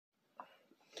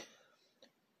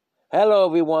Hello,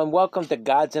 everyone. Welcome to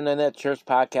God's Internet Church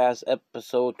Podcast,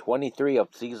 episode 23 of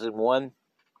season 1.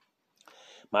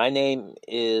 My name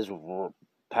is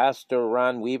Pastor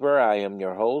Ron Weaver. I am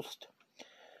your host.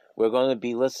 We're going to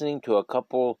be listening to a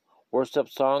couple worship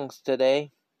songs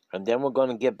today, and then we're going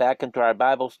to get back into our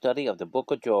Bible study of the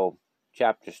book of Job,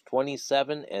 chapters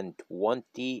 27 and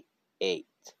 28.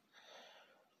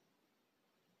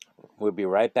 We'll be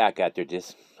right back after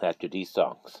these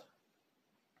songs.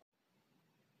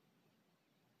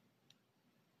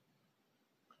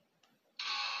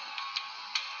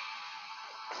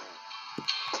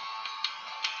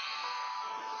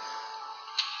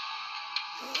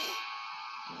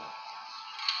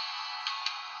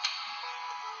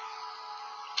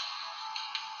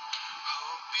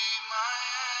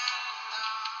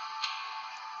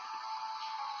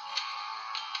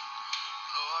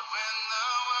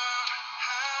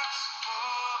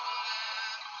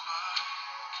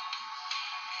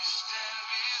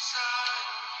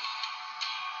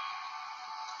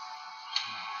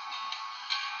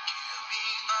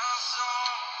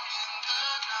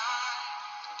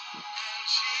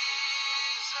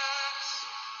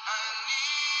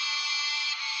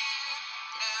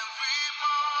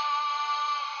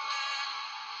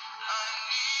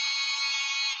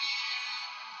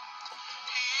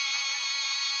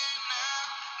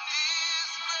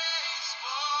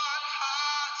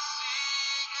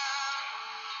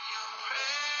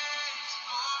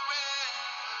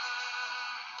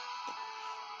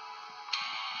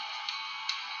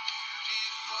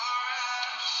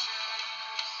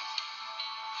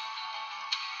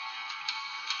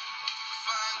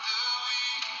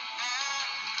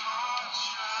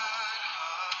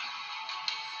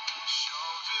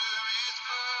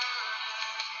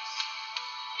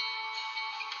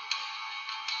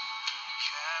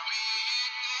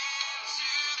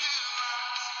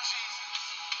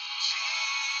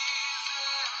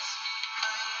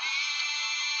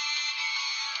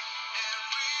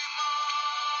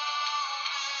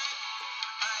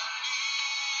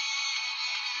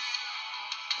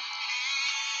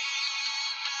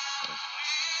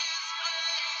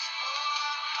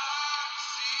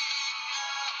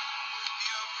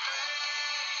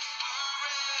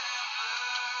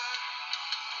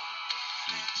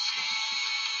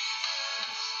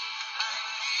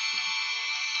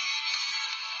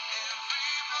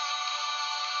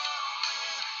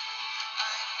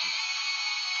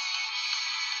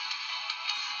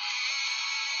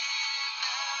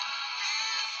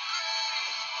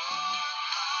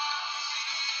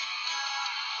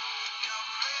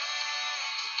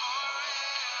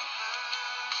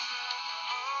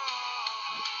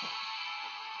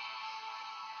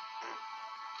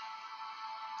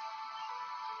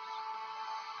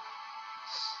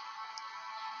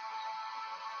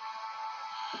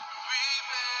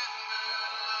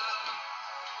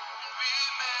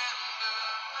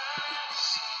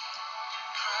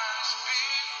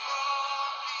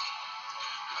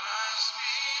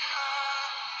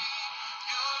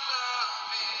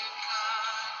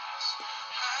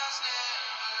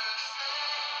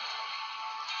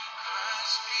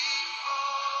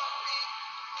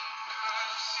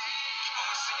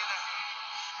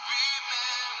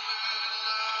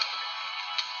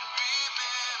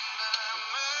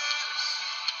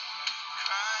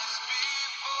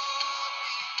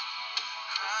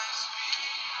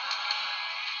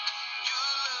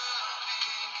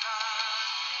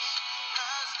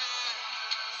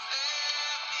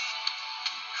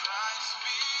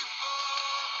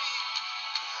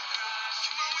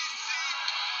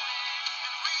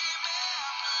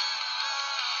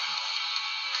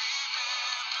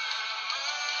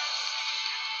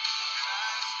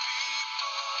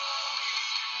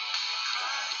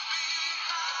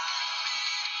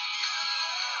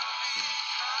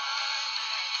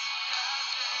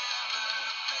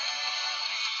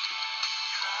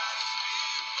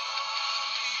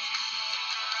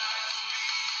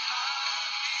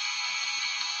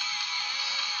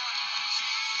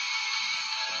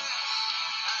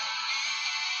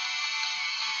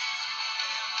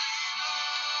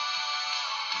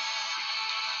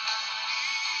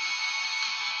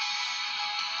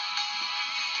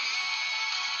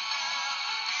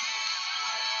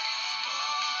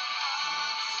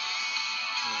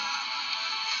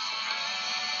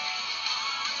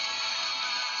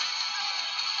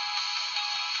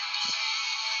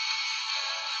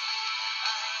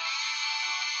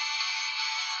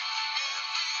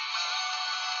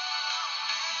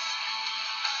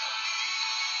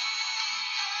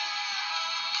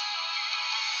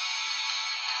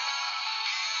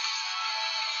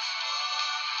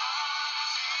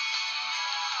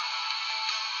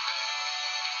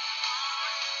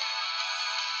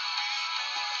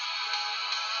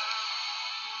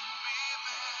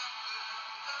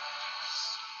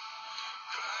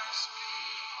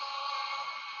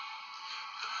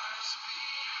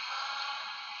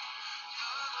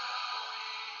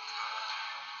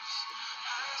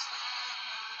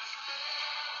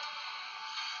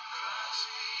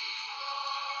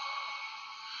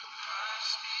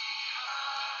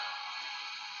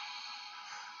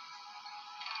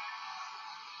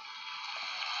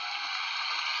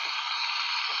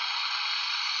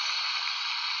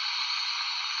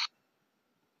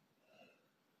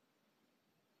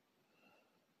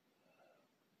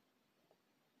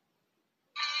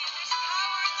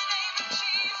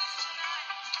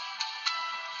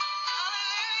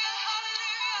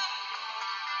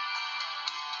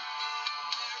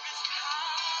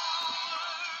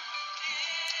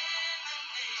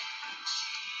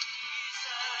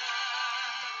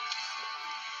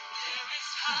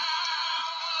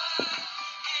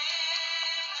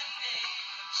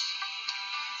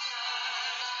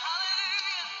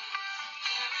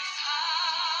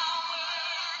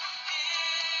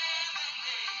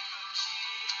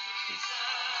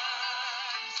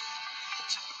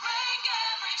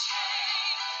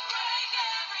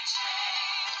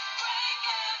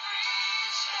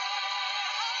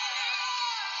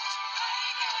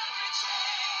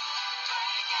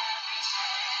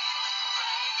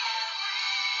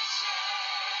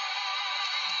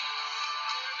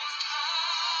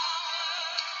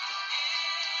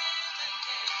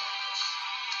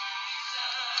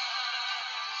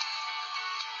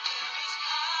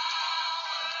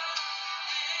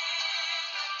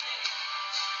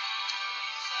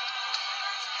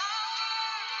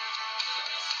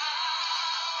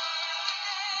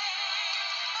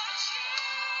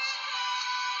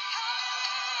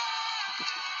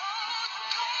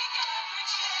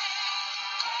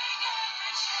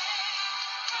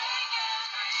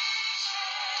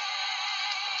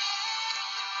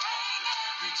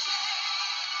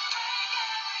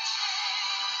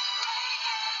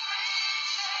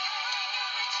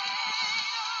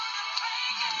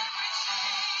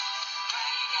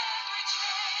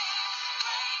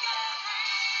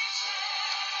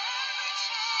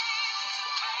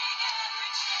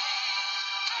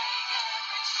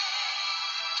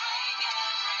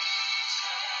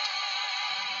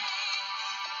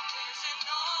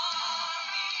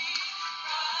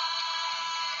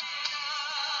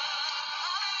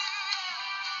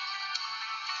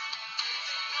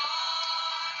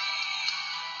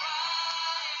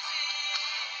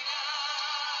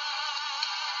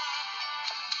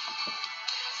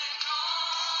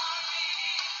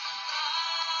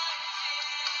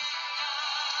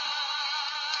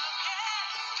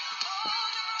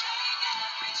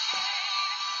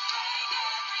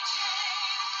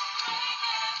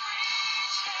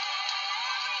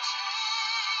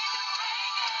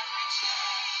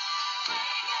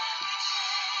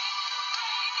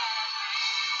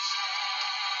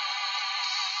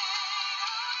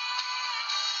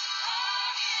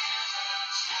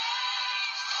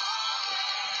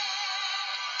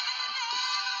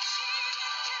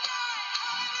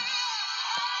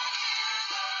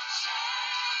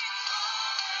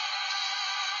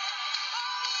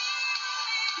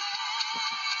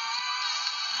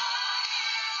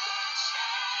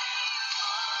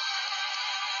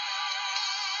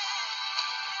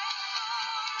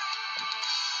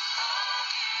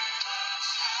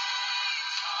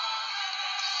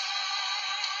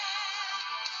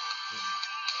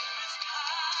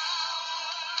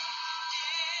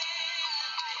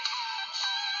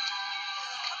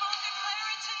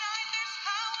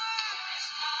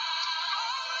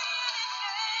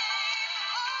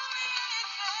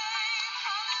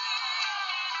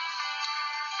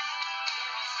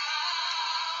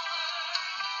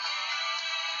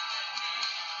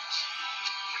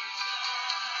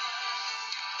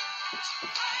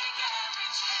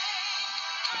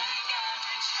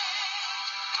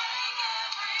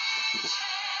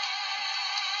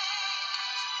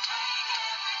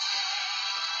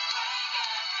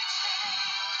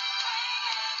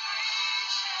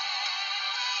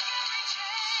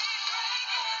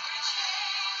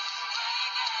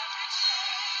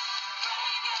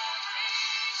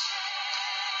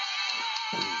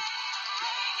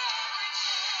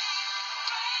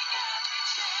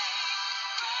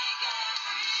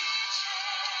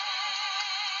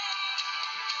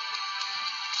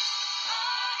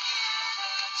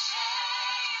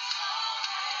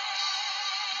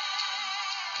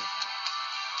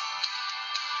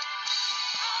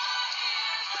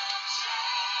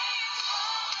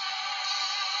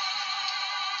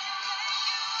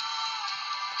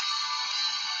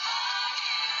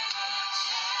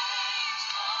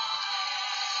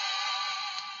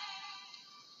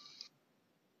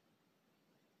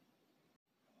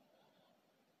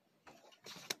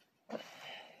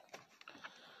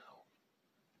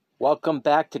 Welcome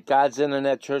back to God's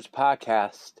Internet Church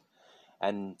Podcast.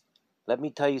 And let me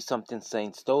tell you something,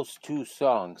 saints. Those two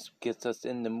songs gets us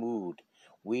in the mood.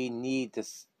 We need to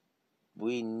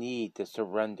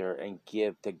surrender and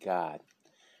give to God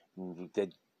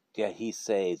that He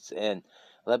saves. And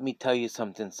let me tell you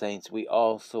something, saints. We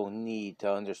also need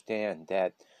to understand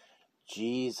that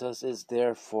Jesus is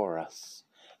there for us,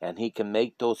 and He can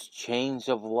make those chains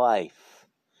of life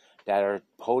that are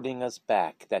holding us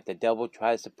back, that the devil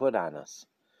tries to put on us.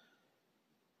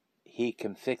 He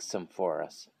can fix them for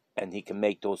us, and He can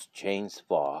make those chains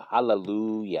fall.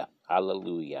 Hallelujah.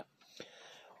 Hallelujah.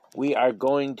 We are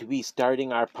going to be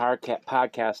starting our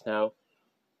podcast now,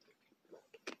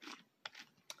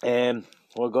 and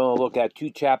we're going to look at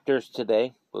 2 chapters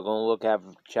today. We're going to look at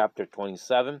chapter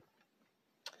 27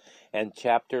 and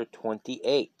chapter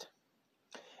 28.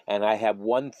 And I have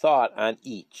one thought on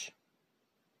each.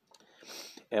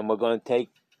 And we're going to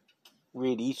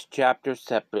read each chapter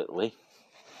separately.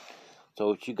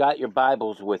 So if you got your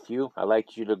Bibles with you, I'd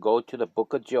like you to go to the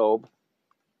book of Job.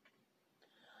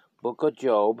 Book of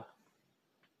Job,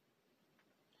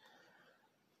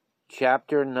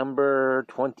 chapter number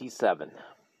 27.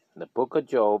 The book of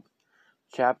Job,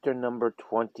 chapter number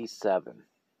 27.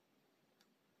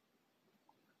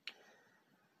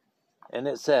 And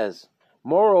it says,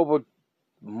 Moreover,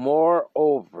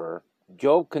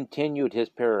 Job continued his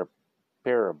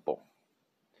parable,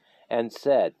 and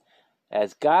said,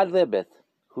 As God liveth,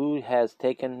 who has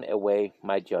taken away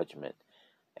my judgment,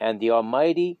 and the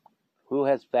Almighty, who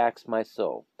has vexed my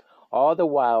soul, all the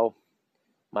while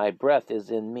my breath is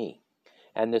in me,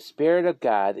 and the Spirit of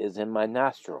God is in my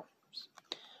nostrils.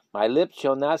 My lips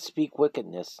shall not speak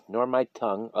wickedness, nor my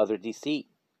tongue utter deceit.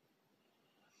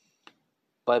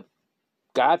 But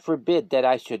God forbid that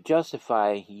I should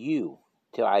justify you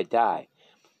till I die.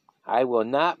 I will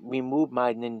not remove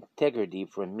mine integrity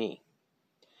from me.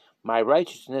 My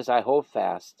righteousness I hold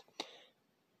fast,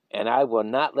 and I will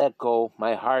not let go.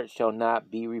 My heart shall not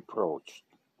be reproached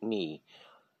me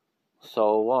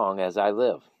so long as I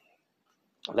live.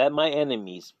 Let my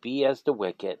enemies be as the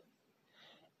wicked,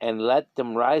 and let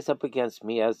them rise up against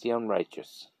me as the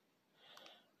unrighteous.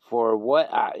 For what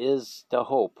is the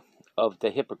hope of the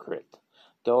hypocrite,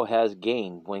 though has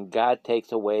gained when God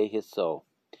takes away his soul?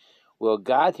 Will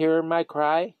God hear my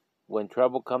cry when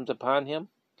trouble comes upon him?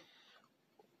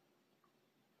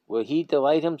 Will he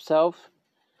delight himself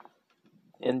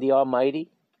in the Almighty?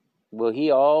 Will he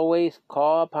always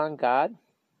call upon God?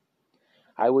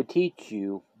 I will teach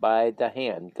you by the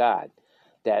hand, God,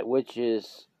 that which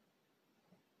is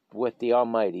with the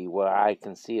Almighty will I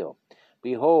conceal.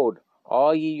 Behold,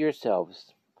 all ye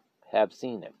yourselves have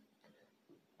seen it.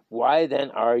 Why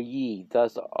then are ye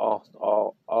thus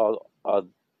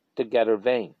altogether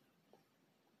vain?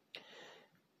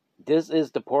 This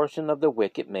is the portion of the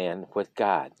wicked man with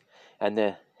God, and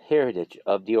the heritage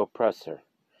of the oppressor,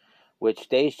 which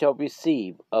they shall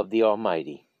receive of the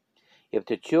Almighty. If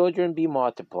the children be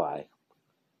multiplied,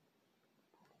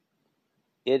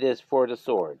 it is for the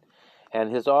sword,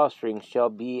 and his offspring shall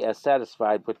be as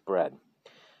satisfied with bread.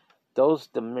 Those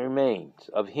the remains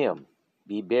of him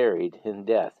be buried in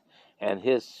death, and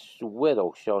his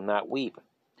widow shall not weep.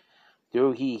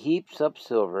 Though he heaps up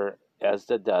silver as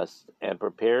the dust, and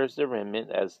prepares the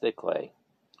remnant as the clay.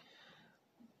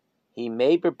 He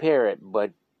may prepare it,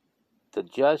 but the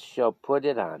just shall put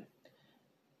it on,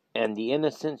 and the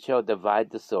innocent shall divide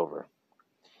the silver.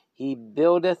 He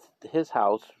buildeth his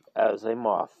house as a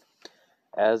moth,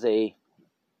 as a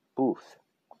booth,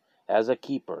 as a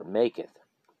keeper maketh.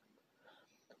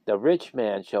 The rich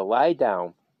man shall lie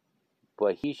down,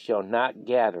 but he shall not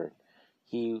gather.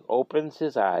 He opens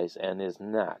his eyes, and is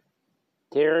not.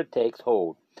 Terror takes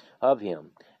hold of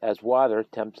him, as water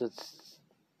tempest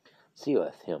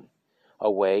sealeth him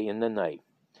away in the night.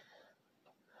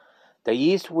 The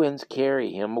east winds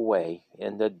carry him away,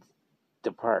 and the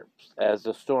departs, as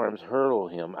the storms hurl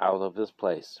him out of his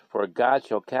place. For God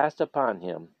shall cast upon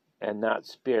him, and not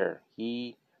spare.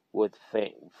 He would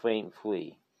faint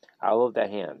flee out of the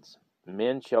hands.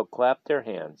 Men shall clap their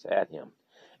hands at him,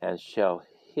 and shall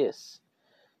hiss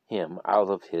him out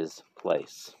of his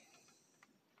place.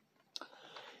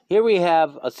 Here we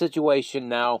have a situation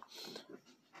now.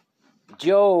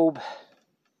 Job,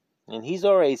 and he's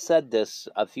already said this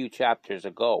a few chapters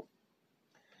ago,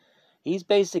 he's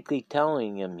basically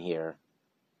telling him here,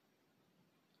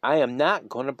 I am not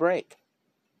going to break.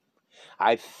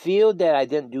 I feel that I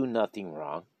didn't do nothing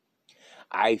wrong.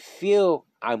 I feel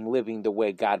I'm living the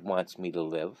way God wants me to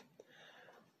live.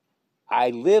 I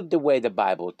live the way the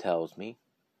Bible tells me.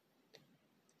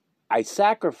 I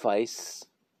sacrifice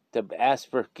to ask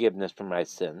forgiveness for my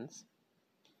sins.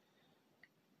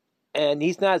 And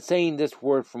he's not saying this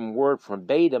word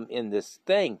verbatim in this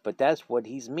thing, but that's what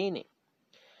he's meaning.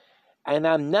 And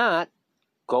I'm not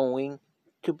going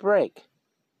to break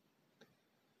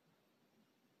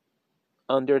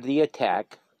under the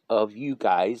attack of you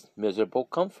guys, miserable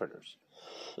comforters.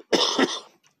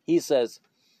 He says,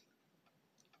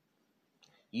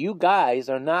 you guys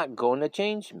are not going to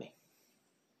change me.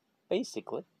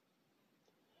 Basically.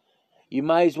 You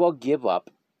might as well give up.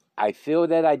 I feel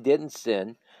that I didn't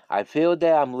sin. I feel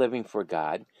that I'm living for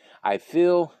God. I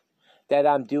feel that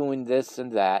I'm doing this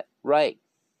and that right.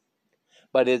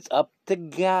 But it's up to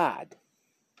God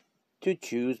to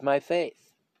choose my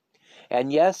faith.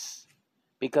 And yes,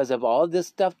 because of all this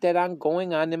stuff that I'm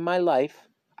going on in my life,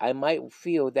 I might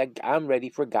feel that I'm ready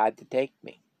for God to take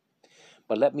me.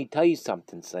 But let me tell you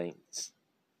something, saints,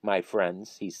 my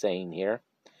friends, he's saying here,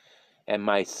 and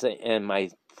my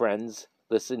friends,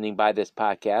 listening by this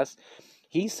podcast.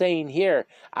 He's saying here,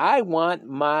 I want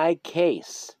my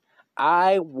case.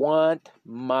 I want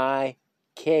my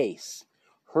case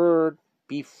heard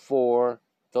before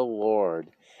the Lord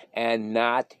and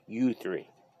not you three.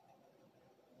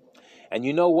 And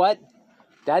you know what?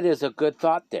 That is a good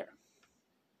thought there.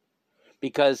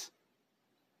 Because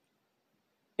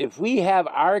if we have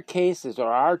our cases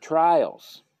or our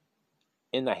trials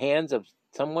in the hands of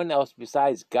someone else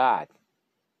besides God,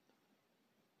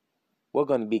 we're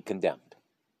going to be condemned.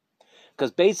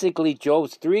 Because basically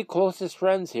Job's three closest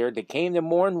friends here that came to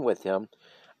mourn with him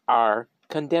are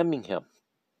condemning him.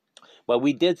 But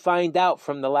we did find out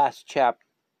from the last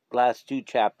two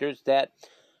chapters that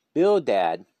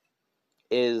Bildad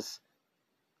is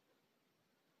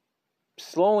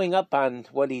slowing up on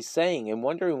what he's saying and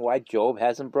wondering why Job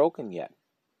hasn't broken yet.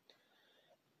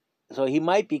 So he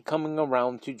might be coming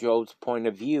around to Job's point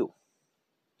of view.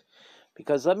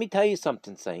 Because let me tell you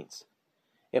something, saints.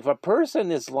 If a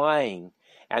person is lying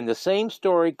and the same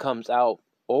story comes out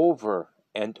over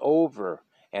and over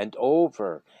and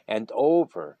over and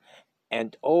over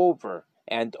and over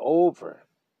and over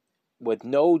with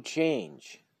no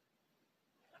change,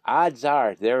 odds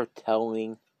are they're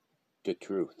telling the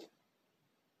truth.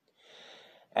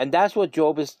 And that's what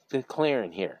Job is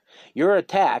declaring here. Your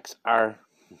attacks are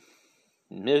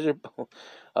miserable,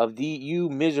 you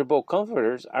miserable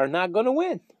comforters are not going to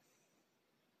win.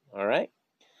 All right?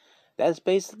 That's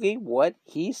basically what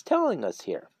he's telling us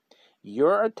here.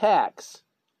 Your attacks,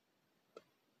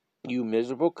 you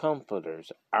miserable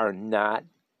comforters, are not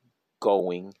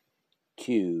going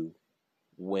to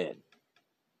win.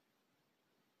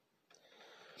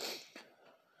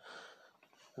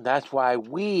 That's why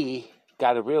we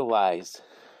got to realize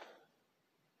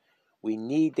we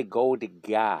need to go to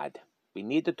God. We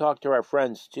need to talk to our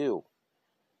friends too.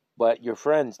 But your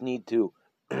friends need to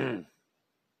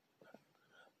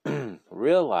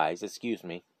realize,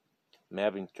 I'm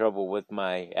having trouble with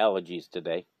my allergies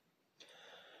today.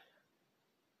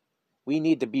 We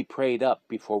need to be prayed up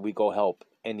before we go help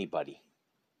anybody.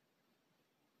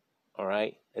 All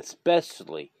right?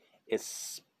 Especially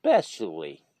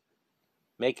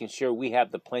making sure we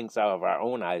have the planks out of our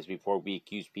own eyes before we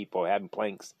accuse people of having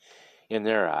planks in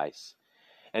their eyes.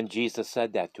 And Jesus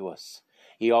said that to us.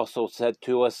 He also said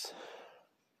to us,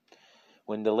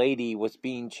 when the lady was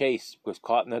being chased, was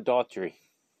caught in adultery,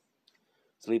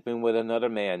 sleeping with another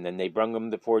man, and they brought him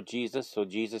before Jesus so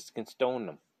Jesus can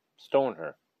stone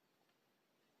her.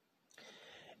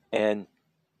 And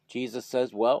Jesus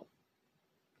says, well,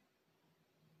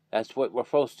 that's what we're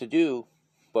supposed to do,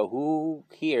 but who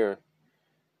here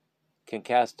can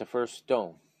cast the first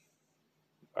stone,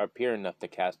 or appear enough to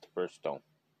cast the first stone?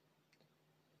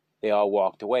 They all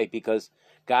walked away because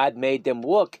God made them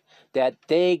look that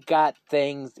they got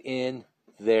things in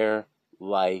their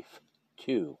life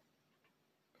too.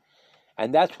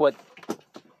 And that's what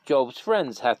Job's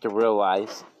friends have to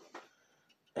realize.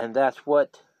 And that's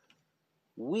what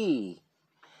we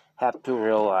have to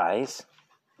realize,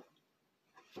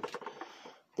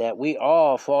 that we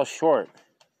all fall short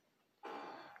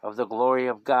of the glory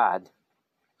of God.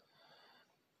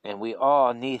 And we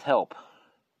all need help.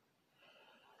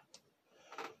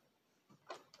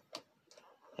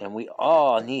 And we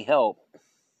all need help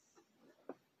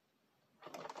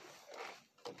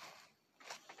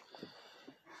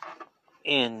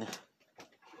in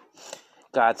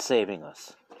God saving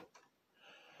us.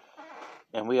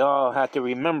 And we all have to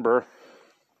remember,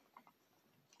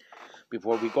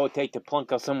 before we go take the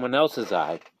plunk of someone else's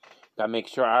eye, got to make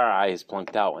sure our eye is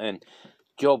plunked out. And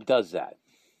Job does that.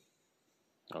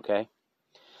 Okay?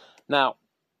 Now,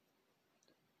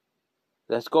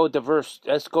 let's go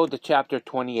to chapter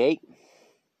 28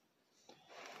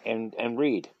 and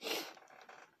read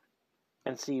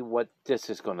and see what this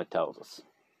is going to tell us.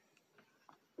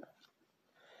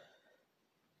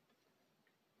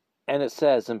 And it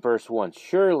says in verse 1,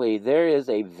 surely there is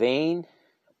a vein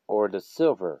or the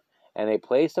silver and a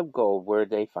place of gold where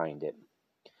they find it.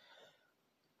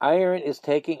 Iron is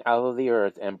taken out of the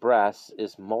earth, and brass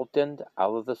is molten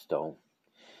out of the stone.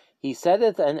 He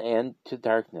setteth an end to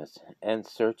darkness, and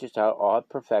searcheth out all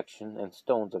perfection and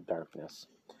stones of darkness.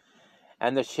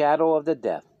 And the shadow of the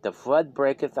death, the flood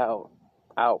breaketh out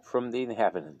from the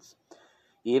inhabitants.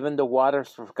 Even the waters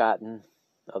forgotten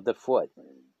of the foot.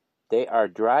 They are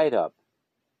dried up,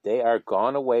 they are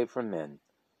gone away from men.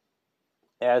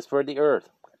 As for the earth,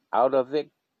 out of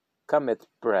it cometh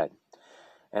bread,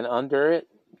 and under it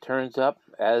turns up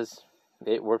as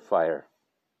it were fire.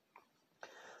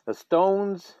 The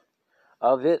stones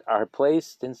of it are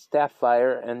placed in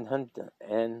sapphire, and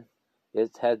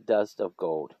it had dust of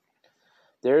gold.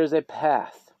 There is a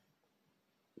path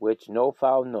which no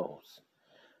fowl knows,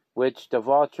 which the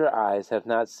vulture eyes have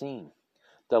not seen.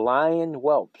 The lion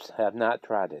whelps have not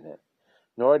trodden it,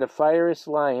 nor the fierce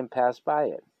lion passed by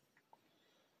it.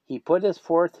 He putteth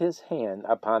forth his hand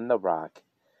upon the rock.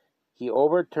 He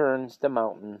overturns the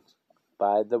mountains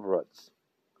by the roots.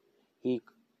 He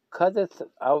cutteth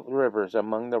out rivers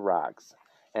among the rocks,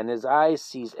 and his eyes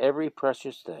sees every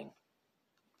precious thing.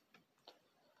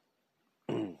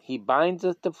 He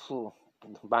bindeth the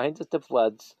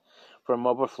floods from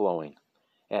overflowing,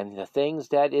 and the things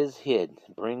that is hid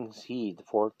brings he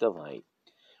forth the light.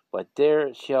 But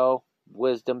there shall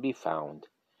wisdom be found,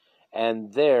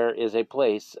 and there is a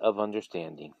place of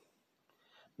understanding.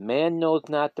 Man knows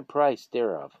not the price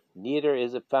thereof, neither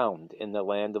is it found in the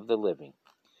land of the living.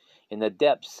 In the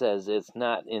depths says it's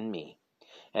not in me,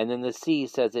 and in the sea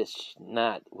says it's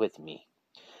not with me.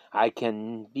 I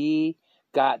can be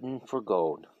gotten for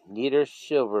gold, neither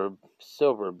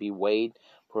silver be weighed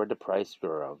for the price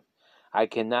thereof. I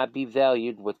cannot be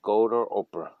valued with gold or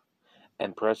opal,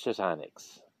 and precious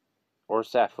onyx, or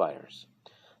sapphires.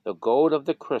 The gold of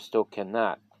the crystal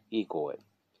cannot equal it.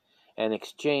 An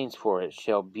exchange for it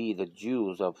shall be the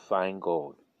jewels of fine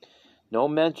gold. No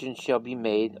mention shall be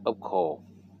made of coal,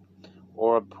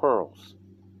 or of pearls,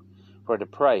 for the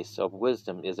price of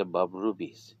wisdom is above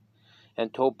rubies,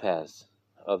 and topaz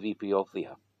of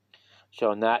Ethiopia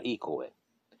shall not equal it.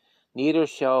 Neither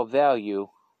shall value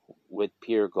with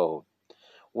pure gold.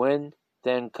 When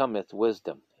then cometh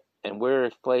wisdom, and where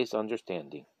is placed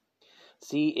understanding?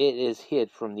 See, it is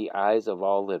hid from the eyes of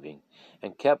all living,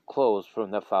 and kept close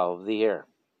from the fowl of the air.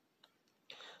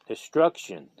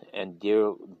 Destruction and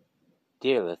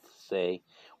dearth say,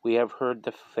 we have heard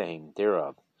the fame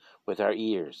thereof with our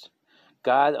ears.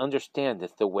 God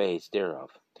understandeth the ways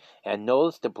thereof, and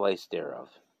knoweth the place thereof.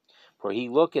 For he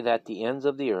looketh at the ends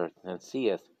of the earth, and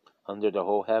seeth under the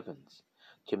whole heavens,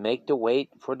 to make the weight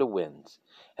for the winds,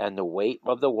 and the weight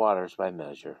of the waters by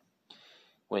measure.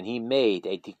 When he made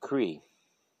a decree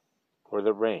for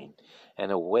the rain,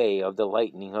 and a way of the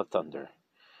lightning of thunder,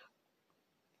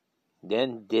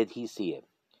 then did he see it,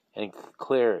 and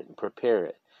clear it, and prepare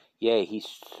it. Yea, he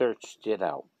searched it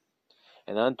out.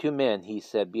 And unto men he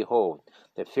said, Behold,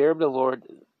 the fear of the Lord,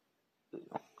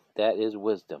 that is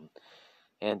wisdom,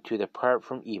 and to depart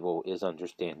from evil is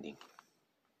understanding.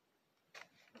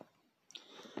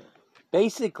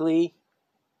 Basically,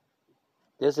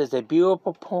 this is a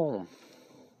beautiful poem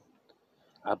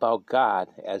about God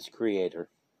as creator.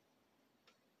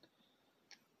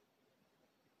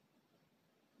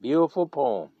 Beautiful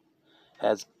poem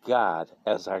as God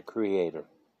as our creator.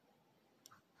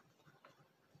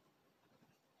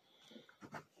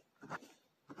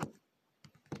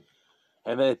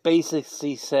 And it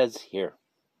basically says here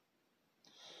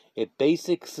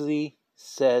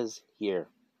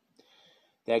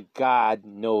that God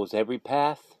knows every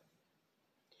path,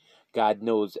 God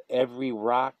knows every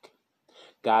rock,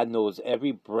 God knows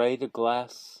every blade of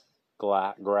grass,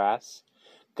 God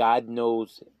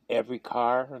knows every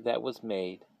car that was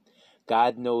made,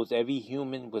 God knows every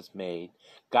human was made,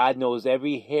 God knows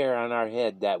every hair on our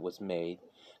head that was made,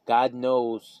 God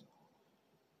knows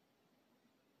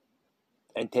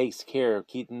and takes care of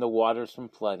keeping the waters from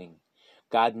flooding.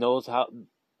 God knows how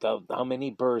many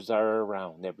birds are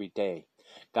around every day.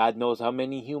 God knows how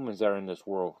many humans are in this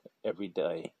world every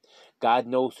day. God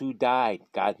knows who died.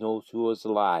 God knows who is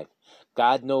alive.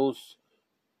 God knows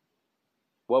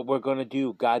what we're going to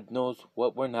do. God knows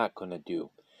what we're not going to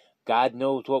do. God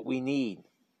knows what we need.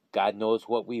 God knows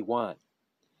what we want.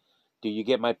 Do you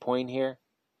get my point here?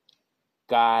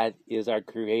 God is our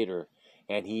creator,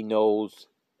 and he knows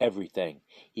everything.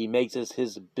 He makes it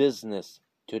his business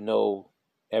to know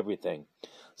everything.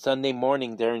 Sunday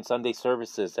morning during Sunday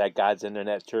services at God's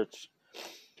Internet Church,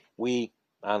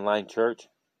 online church,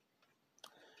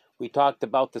 we talked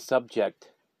about the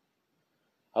subject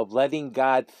of letting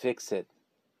God fix it,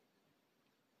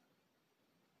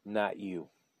 not you.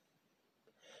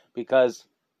 Because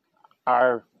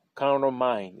our carnal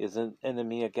mind is an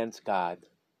enemy against God,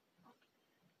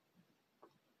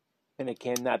 and it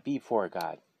cannot be for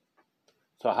God.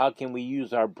 So how can we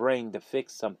use our brain to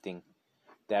fix something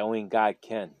that only God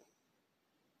can?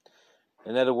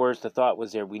 In other words, the thought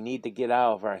was there, we need to get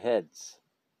out of our heads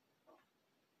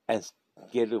and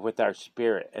get it with our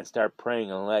spirit and start praying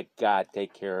and let God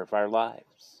take care of our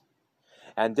lives.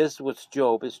 And this is what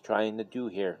Job is trying to do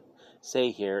here, say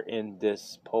here in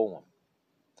this poem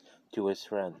to his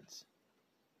friends.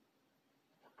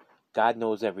 God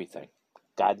knows everything.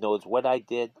 God knows what I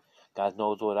did. God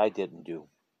knows what I didn't do.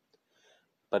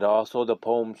 But also the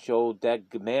poem showed that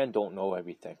man don't know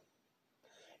everything.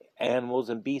 animals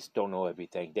and beasts don't know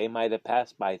everything. They might have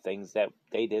passed by things that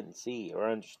they didn't see or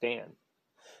understand.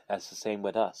 That's the same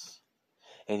with us.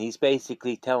 And he's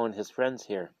basically telling his friends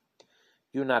here,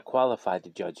 you're not qualified to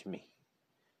judge me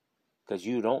because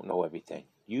you don't know everything.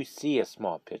 You see a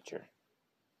small picture.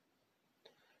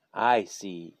 I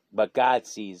see, but God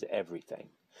sees everything.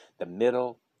 The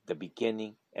middle, the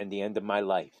beginning, and the end of my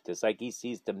life. Just like he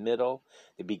sees the middle,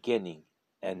 the beginning,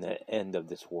 and the end of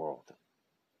this world.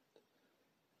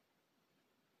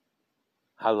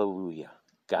 Hallelujah.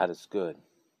 God is good.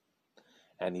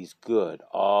 And he's good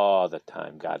all the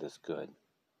time. God is good.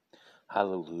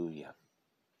 Hallelujah.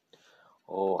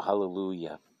 Oh,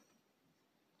 hallelujah.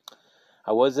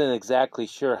 I wasn't exactly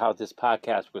sure how this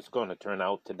podcast was going to turn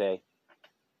out today.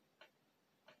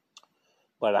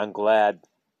 But I'm glad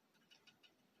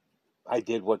I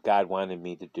did what God wanted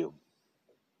me to do.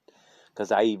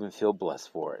 Because I even feel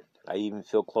blessed for it. I even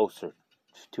feel closer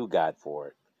to God for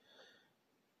it.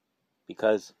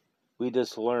 Because we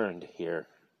just learned here,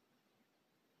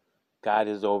 God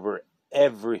is over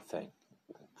everything.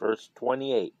 Verse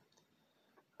 28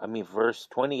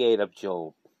 of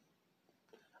Job.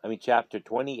 Chapter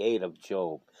 28 of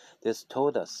Job. This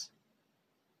told us,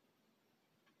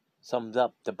 sums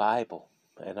up the Bible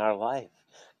and our life.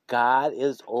 God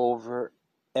is over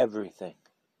everything.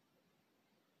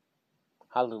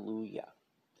 Hallelujah.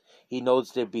 He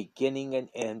knows the beginning and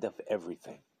end of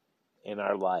everything in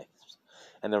our lives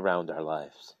and around our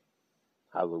lives.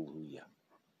 Hallelujah.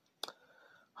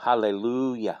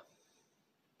 Hallelujah.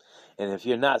 And if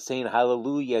you're not saying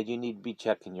hallelujah, you need to be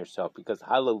checking yourself, because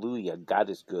hallelujah, God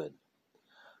is good.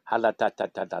 Ooh,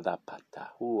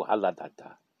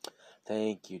 haladata.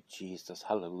 Thank you, Jesus.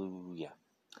 Hallelujah.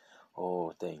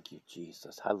 Oh, thank you,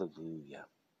 Jesus. Hallelujah.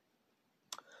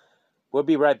 We'll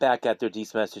be right back after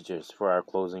these messages for our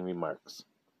closing remarks.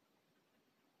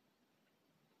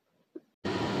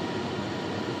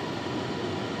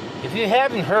 If you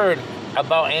haven't heard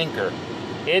about Anchor,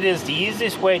 it is the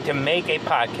easiest way to make a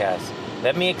podcast.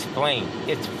 Let me explain.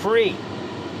 It's free.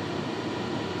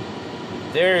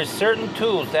 There are certain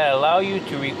tools that allow you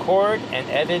to record and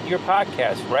edit your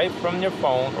podcast right from your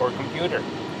phone or computer.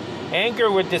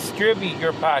 Anchor will distribute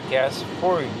your podcast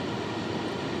for you,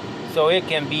 so it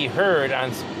can be heard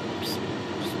on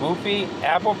Spoofy,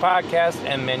 Apple Podcasts,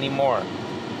 and many more.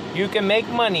 You can make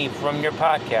money from your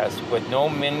podcast with no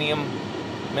minimum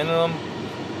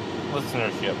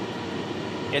listenership.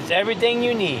 It's everything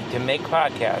you need to make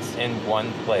podcasts in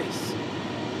one place.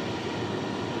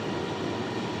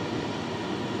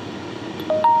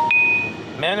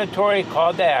 Mandatory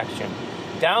call to action.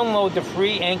 Download the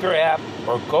free Anchor app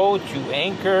or go to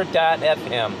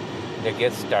anchor.fm to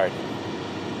get started.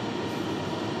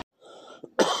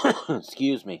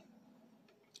 Excuse me.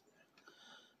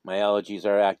 My allergies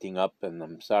are acting up, and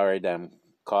I'm sorry that I'm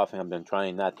coughing. I've been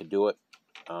trying not to do it.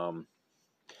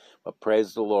 But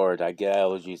praise the Lord, I get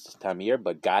allergies this time of year,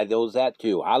 but God knows that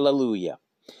too. Hallelujah.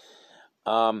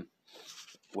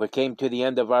 We came to the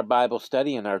end of our Bible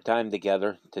study and our time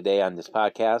together today on this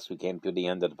podcast. We came to the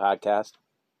end of the podcast.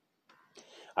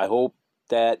 I hope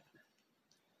that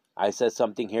I said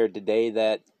something here today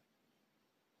that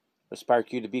will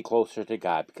spark you to be closer to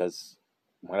God, because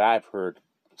what I've heard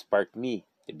sparked me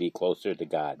to be closer to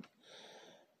God.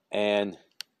 And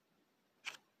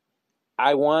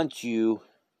I want you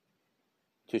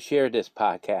to share this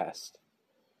podcast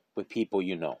with people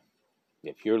you know.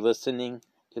 If you're listening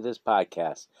to this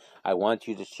podcast, I want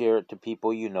you to share it to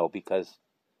people you know, because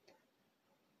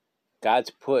God's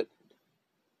put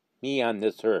me on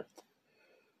this earth,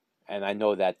 and I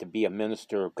know that, to be a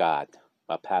minister of God,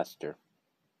 a pastor.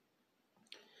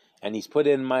 And he's put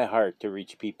it in my heart to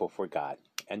reach people for God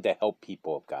and to help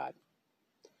people of God.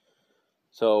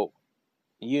 So,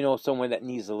 you know someone that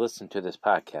needs to listen to this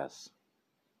podcast,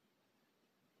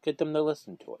 get them to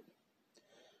listen to it.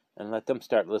 And let them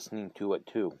start listening to it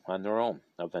too, on their own,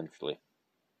 eventually.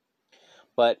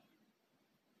 But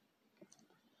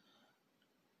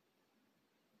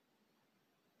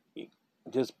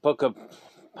this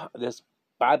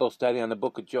Bible study on the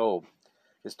book of Job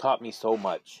has taught me so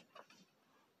much.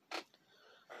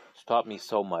 It's taught me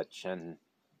so much. And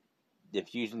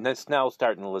if you're just now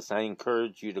starting to listen, I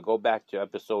encourage you to go back to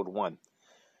episode 1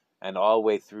 and all the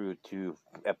way through to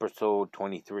episode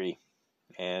 23.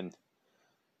 And,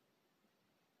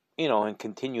 and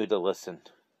continue to listen.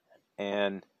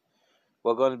 And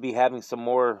we're going to be having some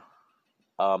more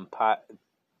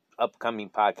upcoming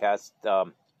podcasts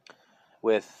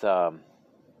with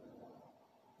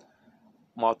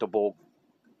multiple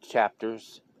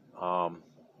chapters,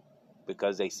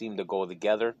 because they seem to go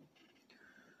together.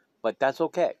 But that's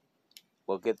okay.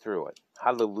 We'll get through it.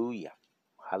 Hallelujah.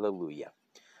 Hallelujah.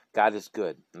 God is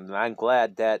good. And I'm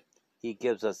glad that He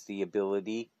gives us the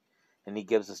ability and He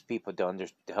gives us people to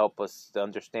help us to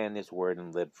understand His Word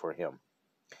and live for Him.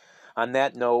 On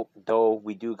that note, though,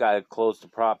 we do got to close the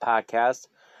podcast.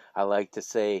 I like to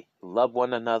say, love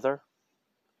one another.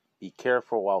 Be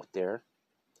careful out there.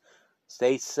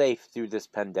 Stay safe through this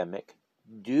pandemic.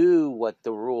 Do what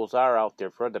the rules are out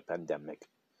there for the pandemic.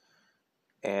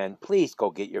 And please go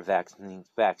get your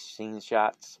vaccine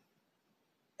shots.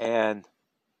 And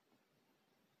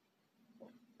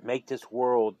make this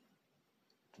world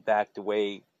back the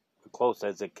way close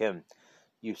as it can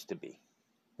used to be.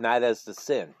 Not as the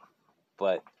sin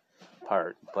but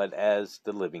as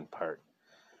the living part.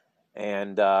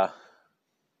 And but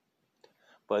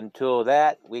until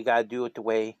that, we gotta do it the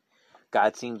way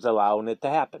God seems allowing it to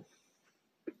happen.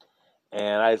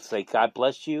 And I say, God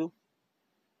bless you.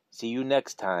 See you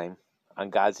next time on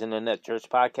God's Internet Church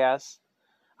Podcast.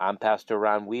 I'm Pastor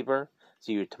Ron Weber.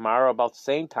 See you tomorrow about the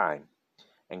same time.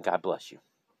 And God bless you.